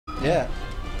Yeah.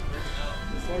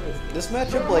 This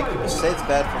matchup, like, say it's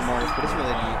bad for Mars, but it's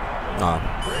really neat.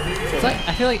 No. It's like,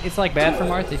 I feel like it's like bad for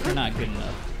Marth if you're not good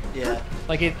enough. Yeah.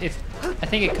 Like it's, I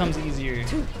think it comes easier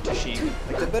to Sheik.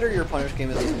 Like the better your punish game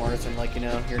is as Mars and like, you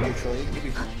know, you're neutral, you can be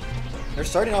fine. They're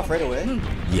starting off right away. I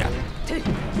Yeah. think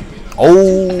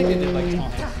Oh. they did like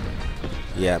taunt.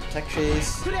 Yeah. Tech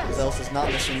chase. Zealous is not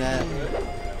missing that.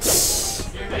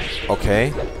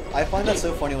 Okay. I find that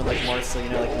so funny when like Mars, you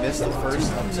know, like miss the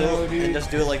first up tilt and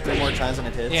just do it like 3 more times and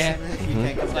it hits. Yeah. You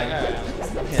can't come Like, down.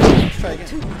 alright. Yeah, let's try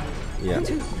again. Yeah.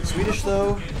 Swedish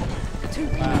though.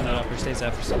 Wow, that upper stays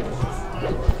after so.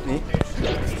 Me?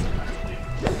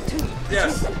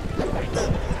 Yes.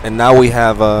 And now we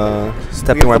have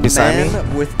stepping right beside me.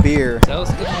 Man with beer. Zealous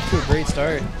is getting off to a great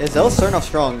start. Yeah, Zealous starting off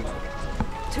strong.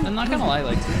 I'm not gonna lie,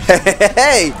 like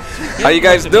Hey, How you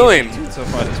guys doing? so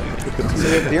far this week. So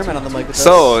we have Beerman on the mic with us.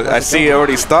 So, I How's it see it going?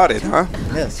 already started, huh?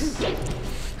 Yes.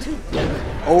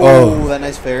 Oh, that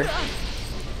nice fair.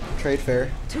 Trade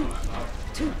fair.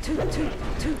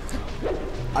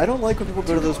 I don't like when people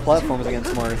go to those platforms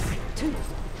against Marth.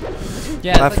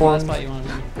 Yeah, Platform. it's like the last spot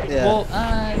you want to be. Yeah. Well,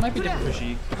 it might be different for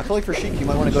Sheik. I feel like for Sheik you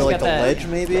might want to go to like Got the that- ledge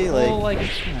maybe. Well, Like,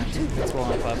 like you know, it's well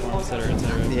on platform, etc.,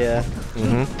 etc. yeah.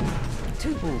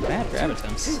 Mm-hmm. Ooh, bad grab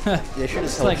attempts. Yeah, should just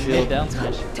It's help like shield. mid down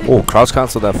smash. Oh, crouch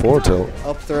cancel that forward tilt.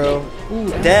 Up throw. Ooh,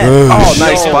 Dead. Oh, Yo.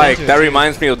 nice Yo. spike. That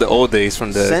reminds me of the old days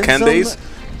from the Send Ken some- days.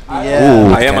 Yeah.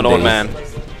 Ooh. I am an Ken old days. man.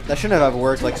 That shouldn't have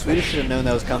worked. Like Swedish should have known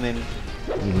that was coming.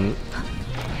 Mm-hmm.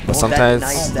 Oh, But sometimes. that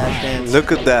nice dash dance.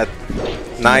 Look at that.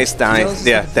 Nice dance.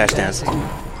 Yeah, dash dance.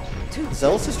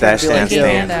 Zealous is trying Dash to be like, dance, yo,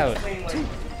 man. stand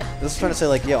out. this is trying to say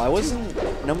like, yo, I wasn't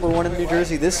 #1 in New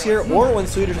Jersey this year or when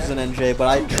Swedish was in NJ, but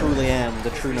I truly am the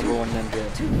true #1 in NJ.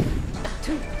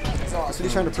 That's what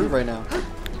he's trying to prove right now.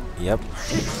 Yep.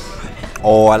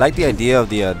 Oh, I like the idea of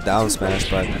the down smash,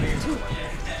 but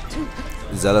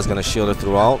Zella's gonna shield it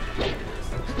throughout.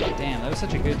 Damn, that was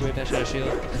such a good way to dash out of shield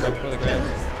right before the grab.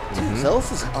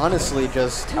 Zealous is honestly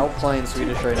just outplaying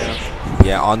Swedish right now.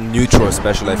 Yeah, on neutral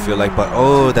especially, I feel like. But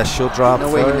oh, that shield drop. No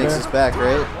way he makes further. this back,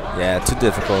 right? Yeah, too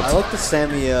difficult. I like the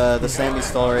Sammy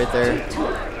stall right there.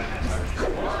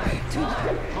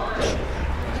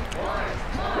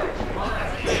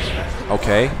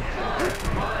 Okay.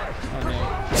 Oh, no.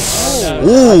 I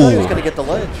thought he was Ooh. gonna get the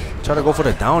ledge. Try to go for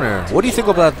the downer. What do you think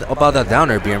about that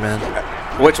downer, Beerman?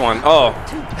 Which one? Oh,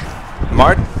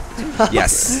 Mart?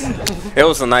 Yes. It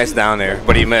was a nice down there,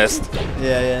 but he missed.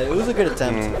 Yeah, it was a good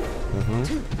attempt.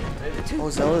 Oh,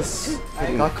 Zealous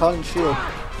got caught in shield.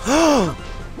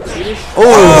 Swedish.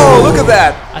 Oh, look at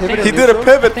that. I think He did a I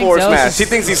pivot think forward Zealous smash. is He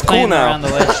thinks he's cool playing now. around the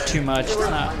ledge too much. It's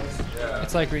not.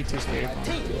 It's like Reed too scared.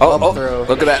 Oh, throw.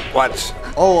 look at that. Watch.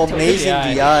 Oh, amazing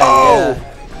DI. DI. Oh. Yeah.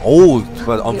 Oh,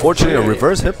 but unfortunately, a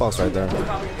reverse hitbox right there.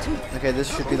 Okay,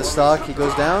 this should be the stock. He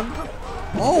goes down.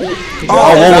 Oh, what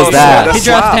was that? That's He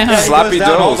dropped slap. down. Yeah, he Sloppy goes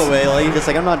down all Joes. the way. Like, he's just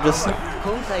like, I'm not just.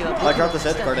 I dropped this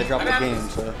edge card, I dropped the game.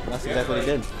 So that's exactly what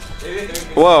he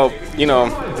did. Well, you know,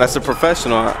 that's a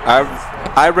professional.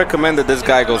 I recommend that this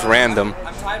guy goes random,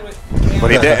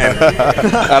 but he didn't.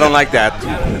 I don't like that.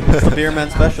 It's the Beerman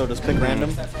special. Just pick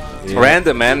random.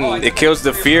 Random, man. It kills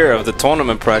the fear of the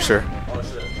tournament pressure.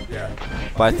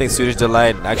 But I think Swedish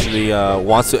Delight actually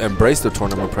wants to embrace the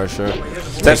tournament pressure.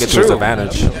 That's take it to his true.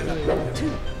 advantage.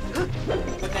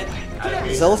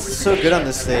 Zealous is so good on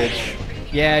this stage.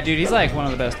 Yeah, dude, he's like one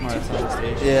of the best Marths on the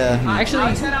stage. Yeah.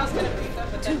 Actually,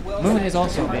 Moon is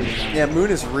also amazing. Yeah,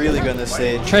 Moon is really good on this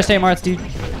stage. TriState Marths, dude.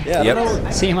 Yeah, I Yep. don't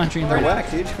know. See him on Dream. They're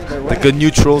whack, dude. They're The whack. good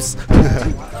neutrals.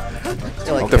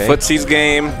 Yeah, like, The Okay. footsies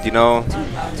game, you know,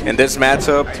 in this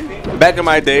matchup. Back in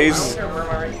my days,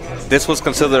 this was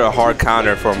considered a hard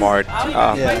counter for Mart.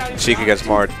 Yeah. Sheik against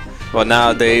Mart. But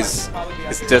nowadays,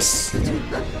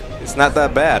 it's not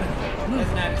that bad.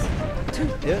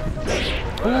 Yeah.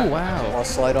 Ooh, wow. I'll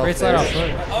slide off Great slide there. off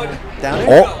foot. Down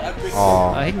it.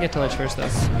 Oh. He can get to ledge first, though.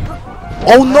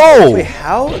 Oh no! Wait,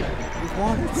 how?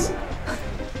 What?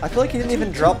 I feel like he didn't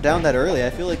even drop down that early. I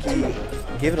feel like he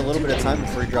gave it a little bit of time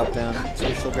before he dropped down. So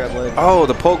he still grab ledge. Oh,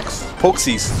 the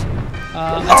pokesies.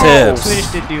 Tips. Swedish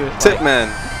did do it. Tip man.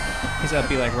 His up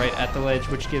be like right at the ledge,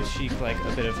 which gives Sheik like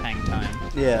a bit of hang time.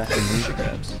 Yeah. She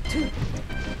grabs.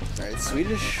 Alright,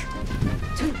 Swedish.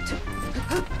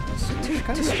 Swedish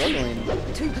kind of struggling.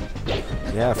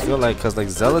 Yeah, I feel like because like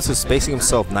Zealous is spacing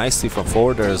himself nicely from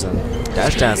forwarders and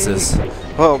dash dances.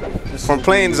 Well, from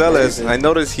playing Zealous, I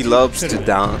noticed he loves to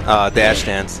dash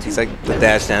dance. He's like the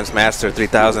dash dance master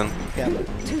 3000. Yeah.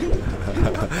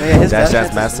 Yeah, his Dash dash dance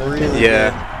dance master? is really Yeah.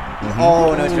 good.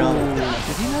 Oh, no jump.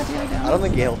 Did he not DI down? I don't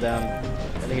think he held down.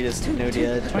 I think he just no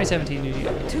DI. 2017 New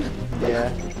Year. Yeah.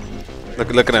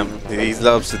 Look at him. He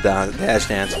loves the dash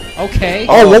dance. Okay.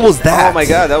 Oh, what was that? Oh my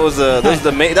God,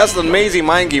 that's an amazing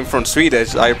mind game from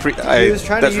Swedish. He was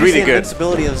trying That's to use really the good.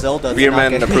 invincibility of Zelda.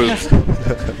 Beerman approves.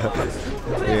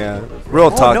 Yeah. Real Oh,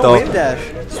 talk no though. wave dash.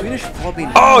 Swedish flopping.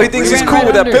 Oh, he thinks he's ran cool right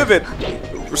with that under.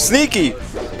 pivot. Sneaky.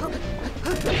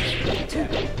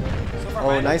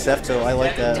 Oh, nice F-toe. I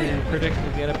like that.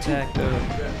 Predictable get up attack though.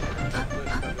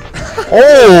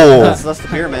 Oh! That's the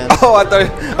Beerman. Oh, I thought.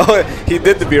 Oh, he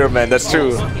did the beer man. That's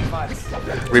true.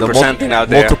 Representing out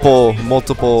there. Multiple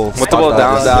Down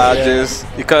dodges. dodges.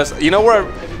 Because you know where,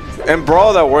 in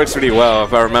Brawl that works really well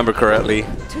if I remember correctly.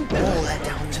 Oh, that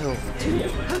down tilt.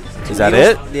 Is that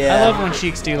it? Yeah. I love when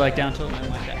Sheiks do like down tilt and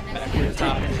then like back to the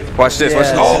top. Watch this. Watch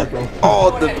this. Yeah.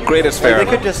 Oh, the greatest Like, fair.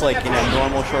 they could just like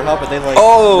normal short hop, but they like.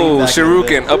 Oh, lean back a little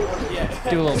bit. Shuriken up.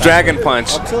 Do a little Dragon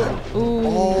punch. Up tilt. Ooh,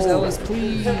 Oh. Zealous,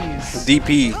 please.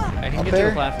 DP. I can Up get to there?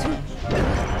 a platform.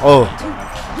 Oh,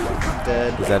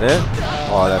 Dead. is that it?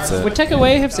 Oh, that's Would it. Tech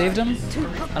Away have saved him?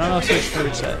 I don't know if Switch could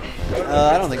reach that.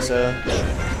 I don't think so.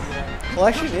 Well,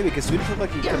 actually, maybe because Swedish looked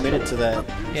like he committed to that.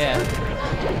 Yeah.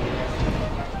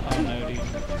 Oh no, dude.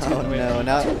 Oh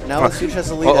no! Now Swedish has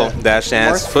the lead. Uh oh, at dash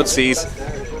dance, Marth. footsies.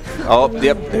 Oh,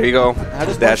 yep, there you go.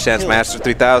 does Dash Marth dance kill? master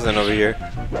 3000 over here.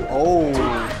 Oh.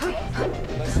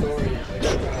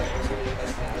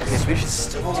 Okay, Swedish is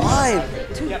still alive.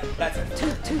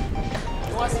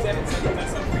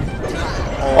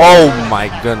 Oh my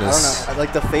I goodness. don't know.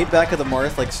 Like the fade back of the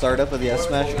Marth, like startup of the S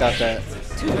smash, got that.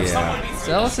 Yeah.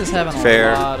 Zealous is having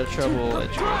Fair. a lot of trouble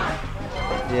at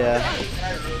Jordan. Yeah.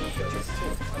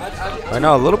 Right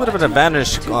now, a little bit of an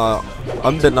advantage,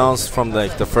 unbeknownst from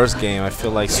like the first game. I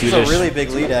feel like It's Swedish. a really big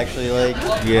lead, actually. Like,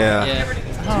 Yeah. Yeah.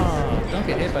 Oh, don't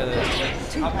get hit by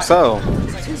this. So,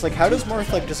 it's like, how does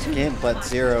Marth like just gimp at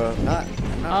 0? Not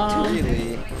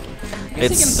really. I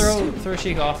guess It's- he can throw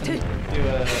Sheik off and do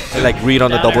a. And, like read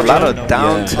on the double a lot of jump.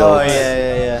 down Yeah. tilt. Oh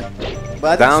yeah. But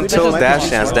I think Down Swedish tilt might be dash too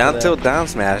dance, strong down for tilt down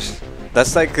smash.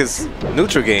 That's like his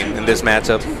neutral game in this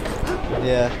matchup. that.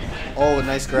 Yeah. Oh,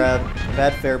 nice grab.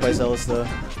 Bad fair by Zealous though.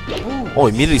 Oh,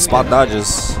 immediately spot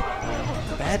dodges.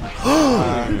 Bad.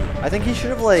 I think he should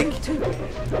have like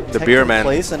The beer man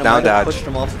place and it down might have dodge. pushed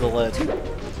him off to the ledge.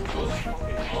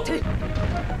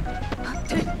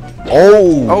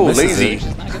 Oh, Oh, misses lazy. it.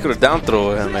 He could have down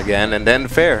throw him again and then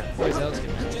fair. Where's Zealous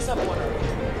getting?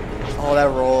 Oh, that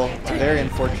roll. Very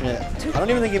unfortunate. I don't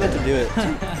even think he meant to do it.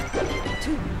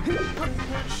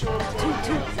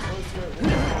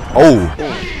 Oh,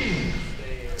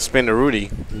 Spin to Rudy.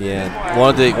 yeah. One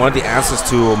of the answers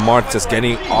to Mark just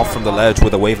getting off from the ledge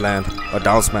with a waveland, a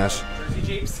down smash.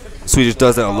 Swedish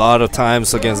does that a lot of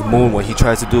times against Moon when he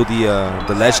tries to do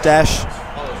the ledge dash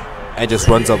and just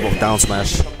runs up with down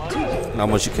smash. Not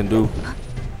much you can do.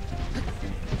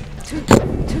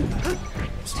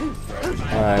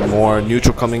 Alright, more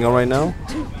neutral coming on right now.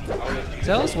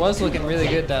 Zealous was looking really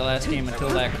good that last game until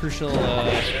that crucial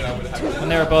when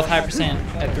they were both high percent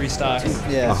at 3 stocks.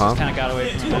 Yeah. Uh-huh. Kind of got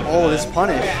away from him. Oh, this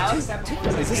punish.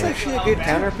 Is this actually a good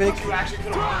counter pick?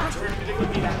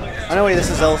 Oh no, wait,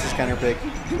 this is Zealous' counter pick. I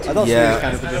thought Yeah. Swedish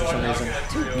counter pick for some reason.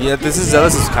 Yeah, this is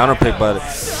Zealous' counter pick, but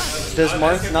Does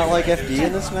Marth not like FD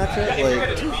in this matchup?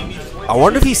 Like, I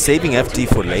wonder if he's saving FD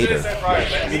for later.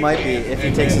 he might be if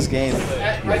he takes this game.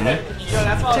 Take that.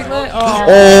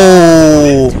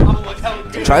 Oh. Oh!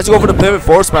 Tries to go for the pivot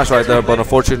forward smash right there, but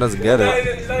unfortunately doesn't get it.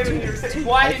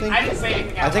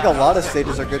 I think a lot of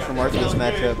stages are good for Marth in this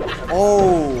matchup.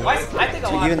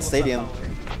 Oh! Even Stadium.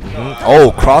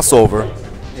 Oh, crossover.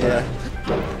 Yeah.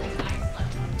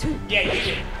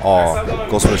 Oh,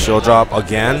 goes for the shield drop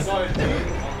again.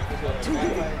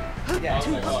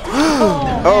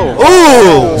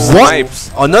 Oh, Ooh! snipes.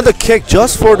 What? Another kick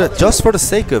just for the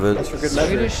sake of it. For good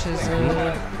measure. Swedish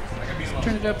has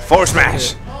turned it up. Forward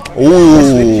smash.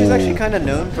 Swedish is actually Ooh! kind of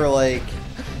known for like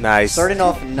Nice. starting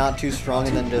off not too strong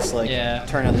and then just like Yeah.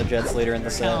 turn on the jets later in the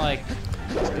set. Kind of like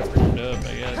warmed up,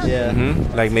 I guess. Yeah.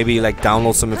 Like maybe like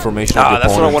download some information. of Ah, the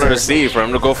that's what I opponent. wanted to see, for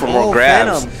him to go for more Oh,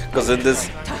 grabs. Phantom. Because in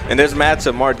this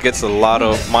matchup, Mart gets a lot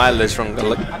of mileage from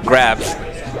grabs.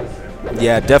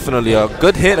 Yeah, definitely a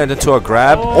good hit and into a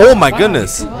grab. Oh my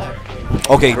goodness.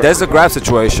 Okay, there's a grab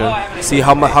situation. See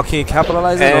how can he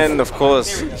capitalize it? And of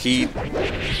course,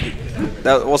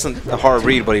 that wasn't a hard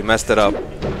read, but he messed it up.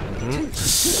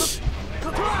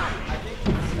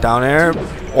 Down air.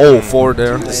 Oh, forward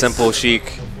there. The simple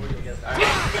chic.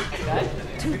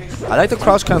 I like the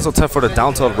crouch cancel 10 for the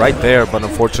down tilt right there, but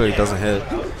unfortunately it doesn't hit.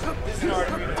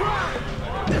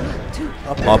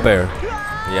 Up air.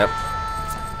 Yep.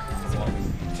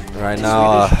 Right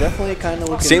now, Swedish definitely kind of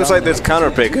looking Seems like this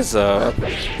dominant. counter pick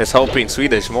is helping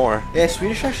Swedish more. Yeah,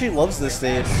 Swedish actually loves this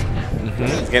stage.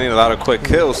 He's getting a lot of quick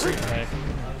kills.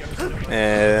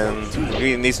 And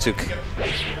he needs to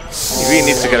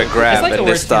get a grab like at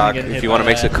this stock if you want to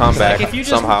make a comeback like if you just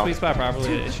somehow. sweet spot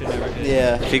properly, it should never hit.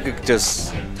 Yeah. If he could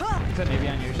just Maybe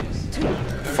on your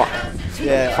shoes.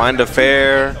 Yeah. find a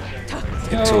fair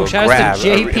into a shout grab. out to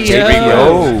JPO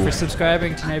JPO. for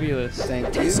subscribing to Nebulous.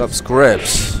 Thank you.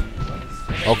 Subscribes.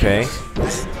 Okay.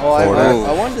 Oh,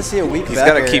 I wanted to see a weak He's back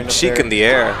got to air keep in cheek there. in the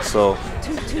air, so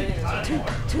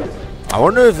I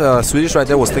wonder if Swedish right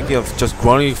there was thinking of just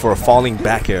grunting for a falling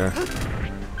back air.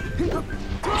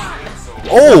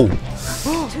 Oh!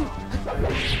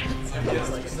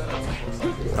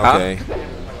 Okay.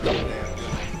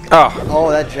 oh, Oh,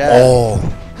 that jab.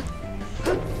 Oh.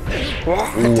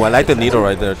 Ooh, I like the needle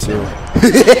right there too.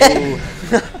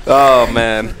 oh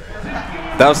man,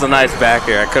 that was a nice back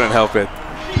air. I couldn't help it.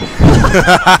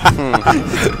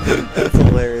 That's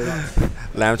hilarious.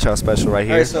 Lamb chop special right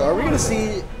here. Alright, so are we gonna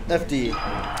see FD?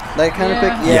 Like kind of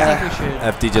pick? I Yeah. think we should.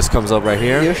 FD just comes up right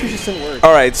here. Yoshi just didn't work.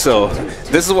 All right, so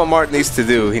this is what Mark needs to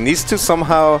do. He needs to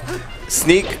somehow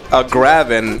sneak a grab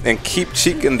and keep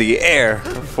cheek in the air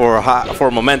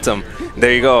for momentum.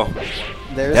 There you go.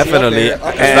 There's Definitely. the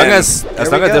up As air. long as There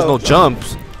we there's go. no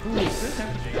jumps.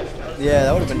 Yeah,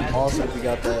 that would have been awesome if we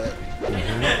got that.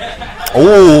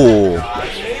 Oh.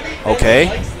 Okay.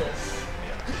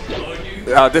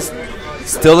 This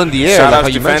Still in the air. shout like out how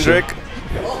to you mentioned. Fendrick.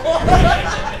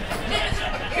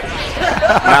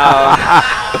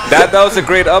 Now, that was a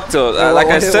great up tilt. Like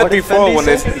I said what did before, Fendi when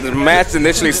say? this match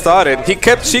initially started, he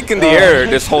kept cheek in the air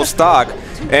this whole stock,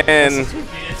 and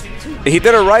he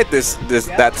did it right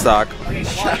that stock.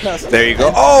 There you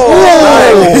go.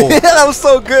 Oh, nice. That was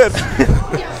so good.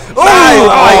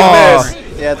 Oh, he missed.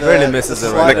 Yeah, Really misses it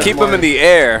right slide there. Keep him in the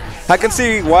air. I can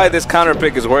see why this counter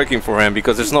pick is working for him,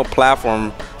 because there's no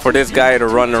platform for this guy to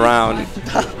run around.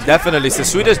 Definitely. So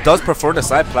Swedish does prefer the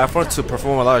side platform to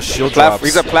perform a lot of shield drops.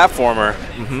 He's a platformer.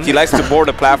 He likes to board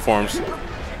the platforms.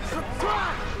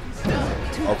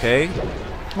 Okay.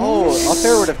 Oh, up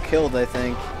air would have killed, I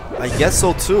think. I guess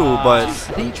so too, but I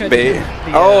think he tried Ba- to do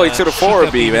the, oh, he should have Chica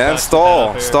forward B, beat man. box Stall.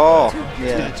 up Stall. there.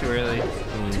 Yeah. Did it too early.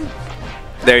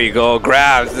 There you go.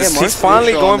 Grabs. Yeah, Mark's He's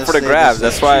finally neutral on going for this the stage grabs. is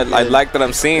That's why actually I good. like that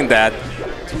I'm seeing that.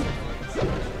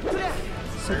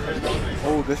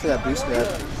 Oh, good for that boost grab.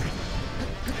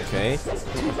 okay.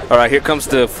 All right, here comes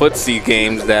the footsie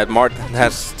games that Mart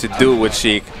has to do with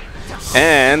Sheik.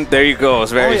 And there you go.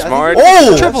 It's very yeah, I smart. think-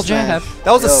 Oh! Triple jab.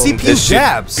 That was a Yo, CPU This should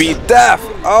jabs. be death.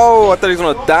 Oh, I thought he was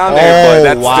gonna down there, but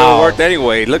that wow. still worked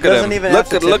anyway. Look at Doesn't him. even have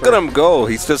to Look tip at her. him go.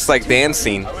 He's just like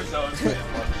dancing.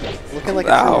 Looking like a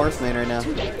Wow. true Northman right now.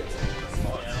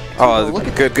 Oh, look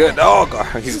at good. Oh,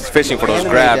 God. He's fishing for those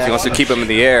Anime grabs. He dash. wants to keep him in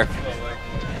the air.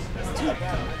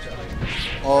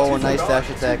 Oh, a nice dash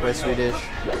attack by Swedish.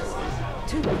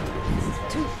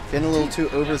 Getting a little too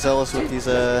overzealous with these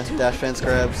dash dance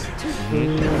grabs.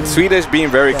 Swedish being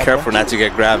very careful not to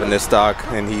get grabbed in this stock,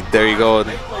 and there you go.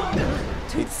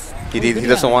 He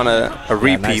doesn't want a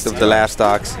repeat nice of the last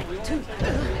stocks.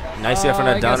 Nice here from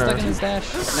that He got stuck downer. in his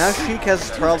dash. Now Sheik has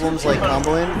problems like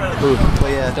comboing. But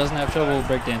yeah. Doesn't have trouble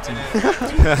breakdancing.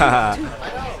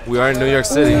 We are in New York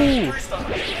City.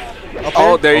 Up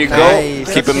Oh, air? there you go.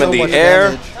 Nice. Keep That's him in so the much air.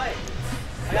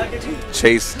 advantage.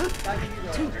 Chase.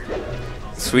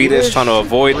 Swedish trying to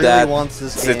avoid really that wants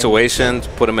this game. situation.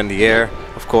 Put him in the air,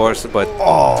 of course, but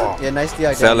Yeah, nice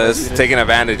DI. Zealous taking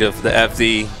advantage of the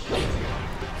FD.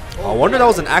 I wonder that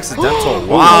was an accidental.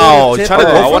 Wow. Tip Trying to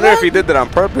off. go I for wonder that? if he did that on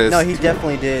purpose. No, he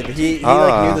definitely did. He Ah.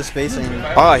 like knew the spacing.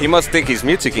 Oh, he must think he's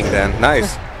muticking then.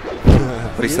 Nice.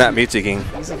 But he's not muticking.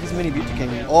 He's mini beauty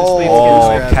king. Oh,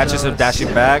 Oh, catches him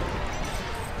dashing back.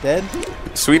 Dead.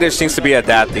 Swedish seems to be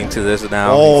adapting to this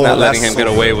now. Oh, He's not letting that's him get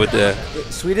so away with the...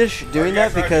 Swedish doing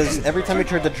that because every time he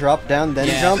tried to drop down then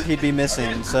jump, he'd be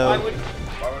missing. So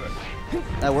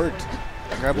that worked.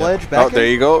 Grab ledge, back Oh, there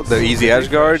you go. The easy edge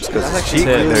guards. That's Because actually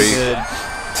Tip. really There you- good.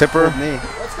 tipper. With me. I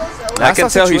can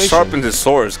That's tell the he situation. sharpened his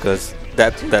swords because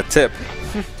that tip.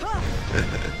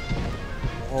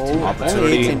 Oh, only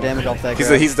Opportunity. 18 damage off that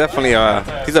guy. He's definitely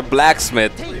he's a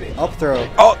blacksmith. Up throw.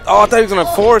 Oh, I thought he was gonna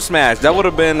forward smash. That would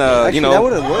have been Actually, you that know,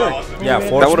 would have worked. Yeah,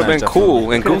 that would have been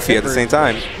cool and Could've goofy at the same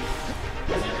time.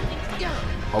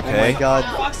 Oh my Okay. god.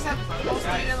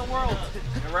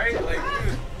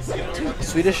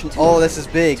 Swedish. Oh, this is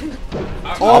big.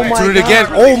 Oh my Opportunity god. again.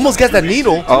 Oh, almost got that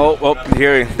needle. Oh, well,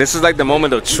 here. This is like the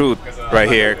moment of truth right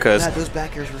here, because God, those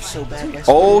backers were so bad. Guys.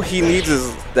 all he needs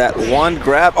is that one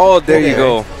grab. Oh, there you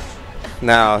go.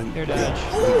 Now Air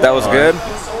dodge. that was good.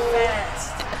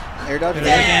 Air dodge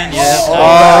Again, again. yeah. Oh,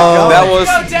 Oh, my that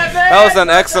God. was an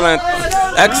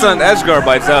excellent edge guard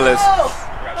by Zealous.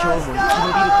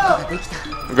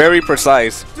 Very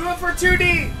precise. Do it for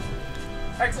 2D.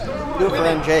 Do it for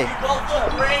NJ.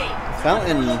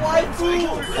 Fountain.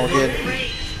 All good.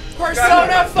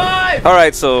 Persona 5. All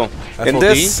right, so in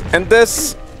FOD?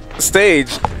 this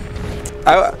stage,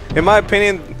 in my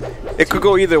opinion, it could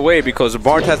go either way because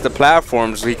Bart has the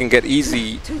platforms, so he can get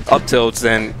easy up tilts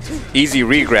and easy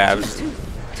regrabs.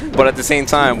 But at the same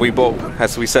time, we both,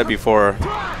 as we said before,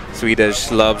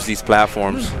 Swedish loves these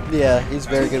platforms. Yeah, he's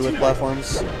very good with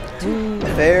platforms.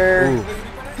 Fair. Ooh.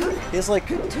 He has like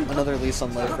another lease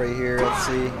on life right here. Let's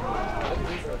see.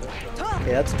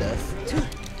 Okay, that's death.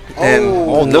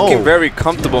 And looking very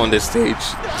comfortable in this stage.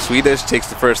 Swedish takes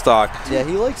the first stock. Yeah,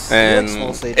 he likes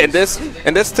small stages.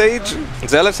 In this stage,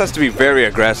 Zealous has to be very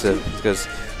aggressive because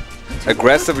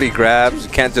aggressively grabs.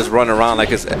 You can't just run around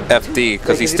like it's FD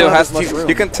because he still has.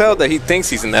 You can tell that he thinks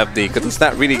he's in FD because he's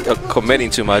not really committing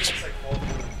too much.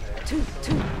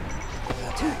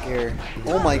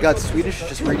 Oh my God, Swedish is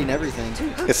just reading everything.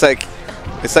 It's like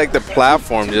the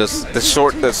platform, just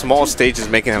the small stage is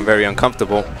making him very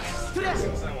uncomfortable.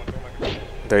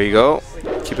 There you go.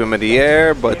 Keep him in the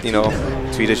air, but you know,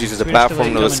 Swedish uses the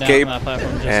platform to escape,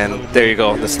 and there you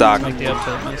go, the stock.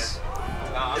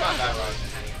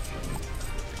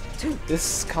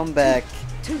 This comeback,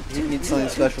 he needs something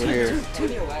special here.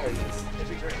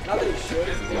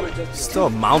 Still a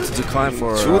mountain to climb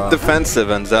for. Too defensive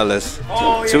and Zealous.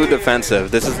 Too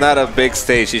defensive. This is not a big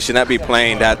stage. He should not be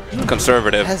playing that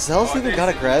conservative. Has Zealous even got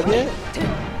a grab yet?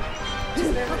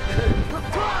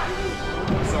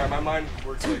 Sorry, my mind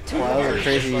works like. Wow, that was a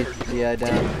crazy DI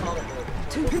down.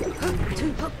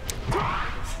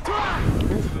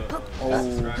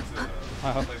 Oh.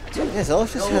 Yeah,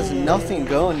 Zealous just has nothing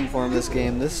going for him this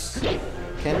game. This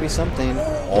can be something.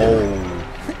 Oh.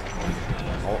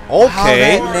 Okay. How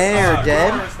that nair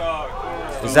dead?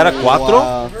 Is that a cuatro?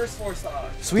 Wow.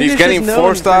 He's getting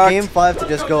 4 stock. Game 5 to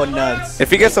just go nuts. If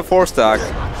he gets a 4 stock.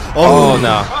 Oh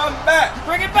no. Come back.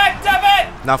 Bring it back,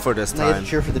 Devin. Not for this Now you have time. to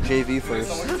cheer for the JV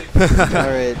first.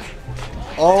 Alright.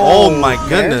 Oh my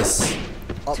goodness.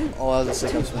 Oh, that was a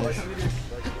sick up smash.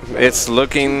 It's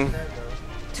looking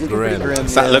Grim.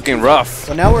 It's not looking rough.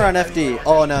 So now we're on FD.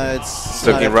 Oh no, it's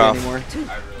looking not FD rough anymore.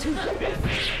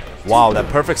 Wow, that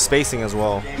perfect spacing as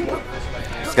well.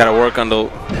 He's got to work on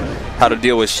how to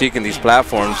deal with Sheik in these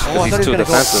platforms because he's too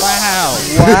defensive. Wow.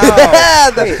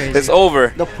 It's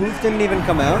over. The poof didn't even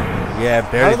come out. Yeah,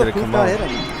 barely did it come out. Hit him?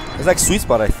 It's like sweet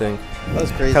spot, I think. That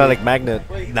was crazy. Kind of like magnet.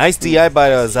 Nice DI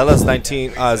by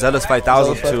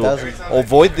Zealous5000 to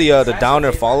avoid the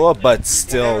downer follow up, but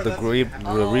still the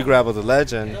regrab of the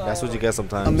ledge, and that's what you get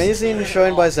sometimes. Amazing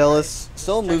showing by Zealous.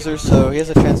 Still a loser, so he has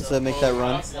a chance to make that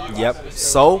run. Yep.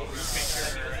 So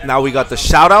now we got the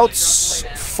shout outs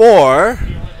for.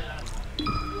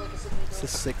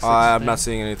 I'm not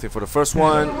seeing anything for the first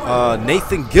one.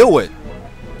 Nathan Gilwitt.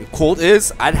 The quote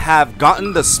is, "I'd have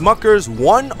gotten the Smuckers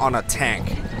 1 on a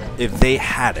tank if they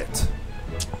had it."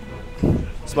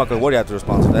 Smucker, what do you have to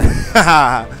respond to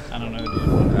that? I don't know, dude.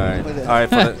 All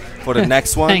right. For the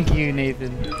next one. Thank you,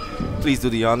 Nathan. Please do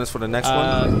the honors for the next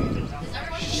one.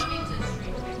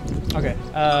 Okay.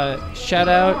 Shout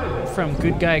out from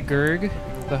Good Guy Gerg,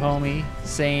 the homie,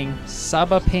 saying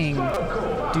Saba Ping,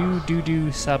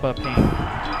 do Saba Ping.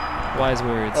 Wise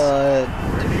words.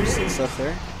 Interesting stuff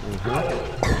there.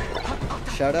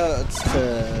 Shout outs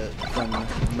from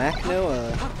Macno.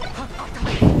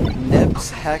 Neb's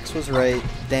hacks was right.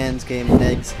 Dan's game.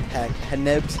 Neb's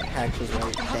hacks was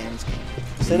right. Dan's game.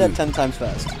 Say that 10 times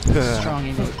fast. Strong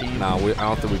English game. Nah, I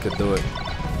don't think we could do it.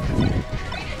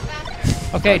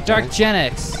 Okay, Dark Gen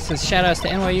X says shout outs to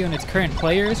NYU and its current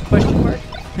players? Question mark.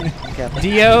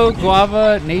 Dio,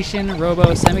 Guava, Nation,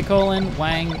 Robo, Semicolon,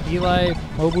 Wang, Eli,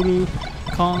 Moburu,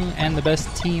 Kong, and the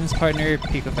best team's partner,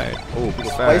 Pico Fired. Oh, Pico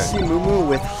Fired. Spicy Mumu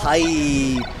with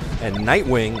hype. And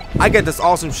Nightwing, I get this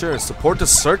awesome shirt. Support the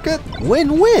circuit?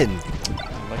 Win-win.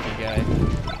 Lucky guy.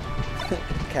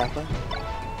 Kappa.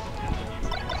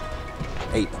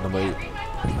 8, number 8.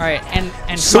 Alright, and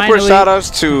Super finally, shout outs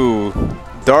to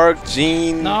Dark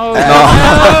Gene. No.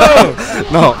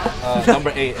 No.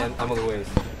 Number 8 and Emily Ways.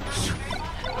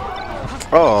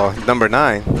 Oh, number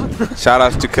 9. Shout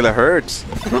outs to Kilohertz.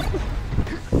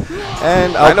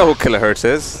 And I know who Kilohertz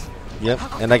is. Yep.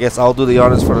 And I guess I'll do the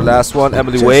honors for the last one.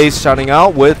 Emily Ways shouting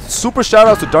out with super shout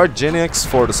outs to Dark Genix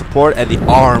for the support and the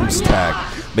arms tag.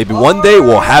 Maybe one day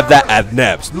we'll have that at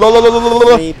Nebs.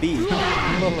 Maybe.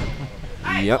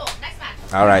 Yep.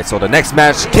 All right, so the next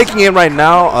match kicking in right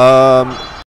now.